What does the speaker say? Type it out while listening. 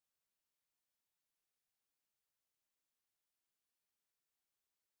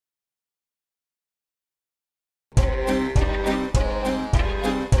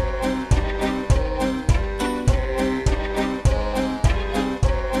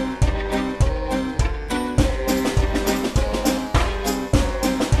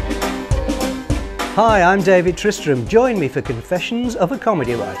Hi, I'm David Tristram. Join me for Confessions of a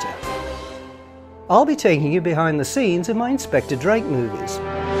Comedy Writer. I'll be taking you behind the scenes of my Inspector Drake movies.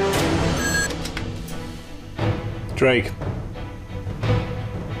 Drake.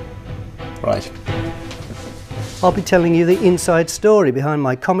 Right. I'll be telling you the inside story behind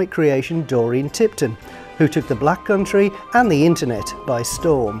my comic creation Doreen Tipton, who took the Black Country and the internet by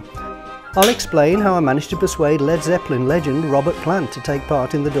storm. I'll explain how I managed to persuade Led Zeppelin legend Robert Plant to take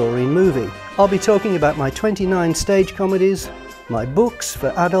part in the Doreen movie. I'll be talking about my 29 stage comedies, my books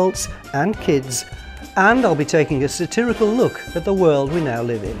for adults and kids, and I'll be taking a satirical look at the world we now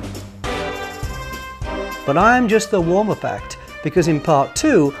live in. But I'm just the warm-up act, because in part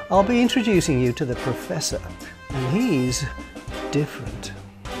 2 I'll be introducing you to the Professor, and he's different.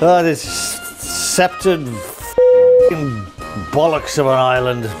 Oh, this sceptred f***ing bollocks of an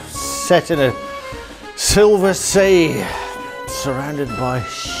island set in a silver sea, surrounded by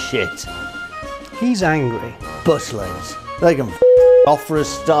shit. He's angry. Butlers, they can off for a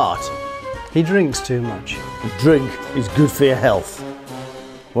start. He drinks too much. Drink is good for your health.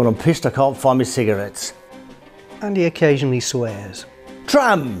 When I'm pissed I can't find my cigarettes. And he occasionally swears.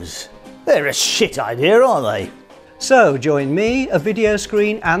 Trams! They're a shit idea, aren't they? So join me, a video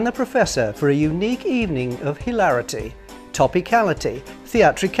screen and the Professor for a unique evening of hilarity, topicality,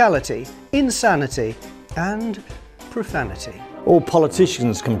 theatricality, insanity and profanity. All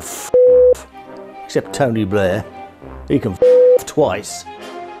politicians can except Tony Blair. He can twice.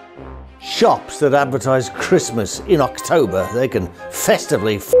 Shops that advertise Christmas in October, they can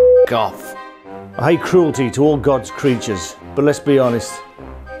festively off. I hate cruelty to all God's creatures, but let's be honest,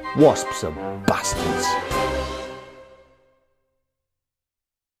 wasps are bastards.